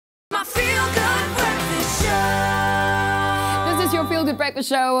your feel-good breakfast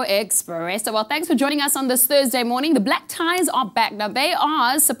show, Expresso. Well, thanks for joining us on this Thursday morning. The Black Ties are back. Now, they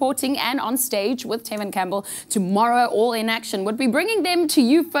are supporting and on stage with Tevin Campbell tomorrow, all in action. We'll be bringing them to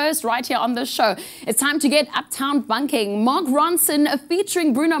you first right here on the show. It's time to get Uptown bunking. Mark Ronson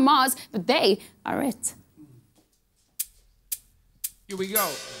featuring Bruno Mars, but they are it. Here we go.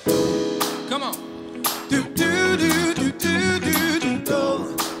 Come on.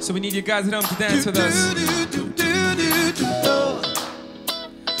 So we need you guys at home to dance with us.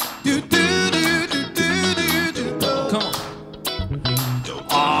 Come on.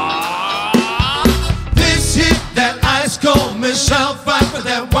 This hit that ice cold, Michelle fight for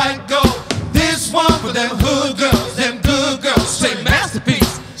that white gold. This one for them hood girls, them good girls. Say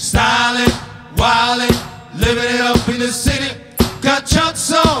masterpiece, styling, wildin', living it up in the city. Got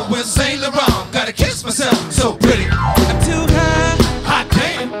chunks on with Saint Laurent. Gotta kiss myself, so pretty. I'm too high. Hot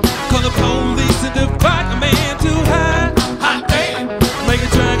damn. Call the police and divide a man too high. Hot damn. Make a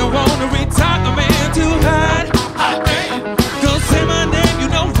dragon wanna retire a man too high. Hot damn. Don't say my name, you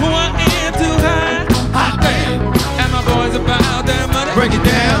know who I am too high. Hot damn. And my boys about that money. Break it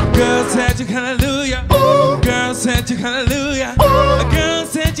down. Girl said you hallelujah. Ooh. Girl said you hallelujah. Ooh. A girl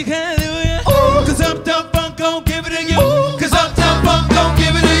said you hallelujah. Ooh. Cause Uptown Funk gon' give it to you. Ooh. Cause Uptown Funk gon'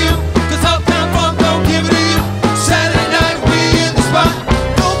 give it to you. Cause Uptown Funk gon' give it to you. Saturday night we in the spot.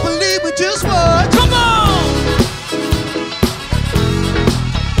 Don't believe me, just watch. Come on!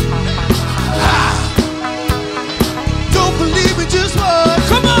 Don't believe me, just watch.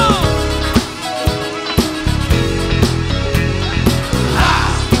 Come on!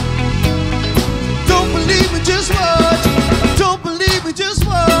 Don't believe me, just watch. Don't believe me, just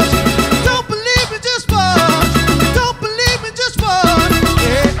watch. Don't believe me, just watch. Don't believe me, just watch.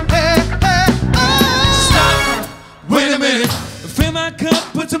 Stop. Wait a minute. Fill my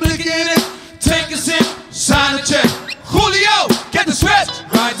cup, put some liquor in it. Take a sip. Sign a check. Julio, get the stretch.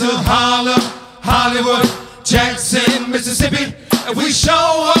 Right to Harlem, Hollywood, Jackson, Mississippi. If we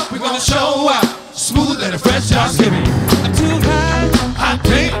show up, we're gonna show out. Smooth and fresh, I'll give it. I'm too high. Hot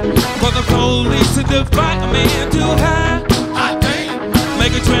damn. For the police to divide a man too high. Hot damn.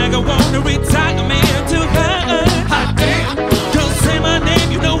 Make a dragon wanna retire a man too high. Hot damn. Don't say my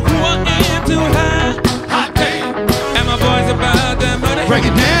name, you know who I am too high. Hot damn. And my boys about that money. Break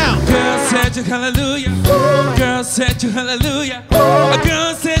it down. Girl said you hallelujah. Girl said you hallelujah. A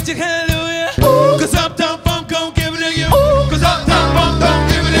girl said you hallelujah. Cause Uptown Funk gon' give it to you. Cause Uptown Funk gon'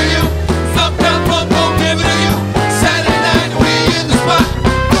 give it to you. Uptown Funk gon' give it to you. Saturday night we in the spot.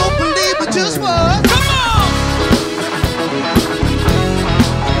 Don't believe it, just watch. Come on!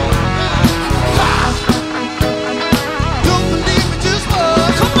 Don't believe it, just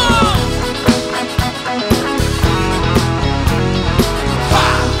watch. Come on!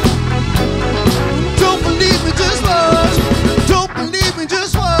 Don't believe me, just watch. Don't believe me,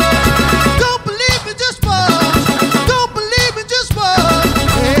 just watch. Don't believe me, just watch. Don't believe me, just watch.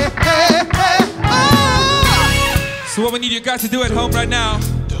 Hey, hey, hey, oh. So what we need you guys to do at home right now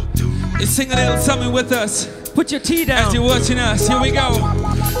is sing a little something with us. Put your tea down as you're watching us. Here we go.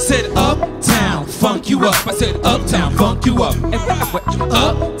 Said Uptown, funk you up. I said Uptown, funk you up.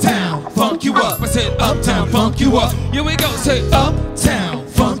 Uptown, funk you up. I said Uptown, funk you up. Here we go. Say Uptown,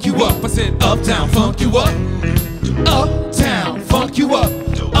 funk you up. I said Uptown, funk you up. Uptown, funk you up.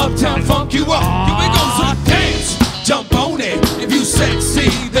 Uptown, funk you up. Here we go. So dance, jump on it. If you sexy,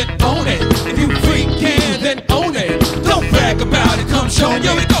 then own it. If you freakin', then own it. Don't brag about it. Come show me.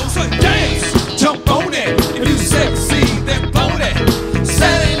 Here we go. So dance, jump on it. If you sexy, then own it.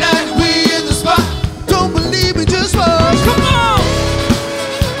 Saturday night we in the spot. Don't believe me, just watch. Come on!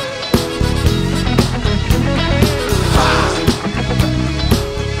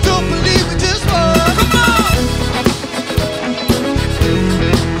 Don't believe me, just watch. Come on!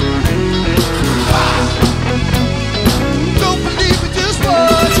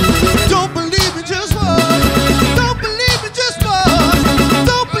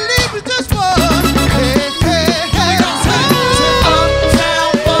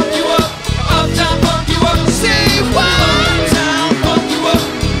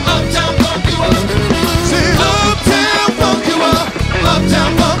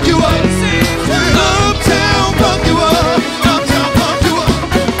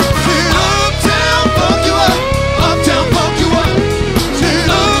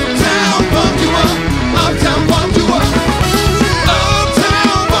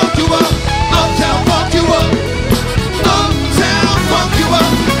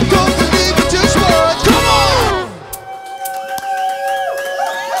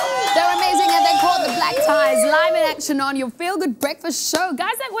 for sure.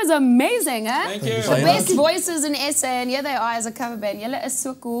 Guys, that was amazing, huh? Thank you. The best voices in SA, and here they are as a cover band. Julle is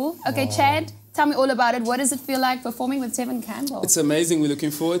so cool. Okay, Chad, tell me all about it. What does it feel like performing with Tevin Campbell? It's amazing. We're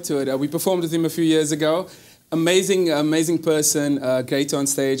looking forward to it. We performed with him a few years ago. Amazing person. Great on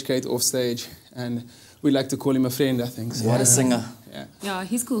stage, great off stage. And we like to call him a friend, I think. So. What a singer. Yeah,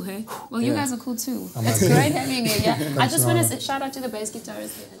 he's cool, hey? Well, you guys are cool too. It's great having you, yeah. I just want to shout out to the bass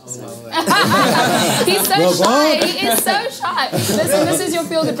guitarist there. He's so shy. He is so shy. Listen, this is your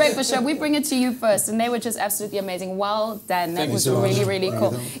Feel Good Breakfast show. We bring it to you first, and they were just absolutely amazing. Well done. That was really, really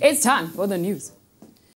cool. It's time for the news.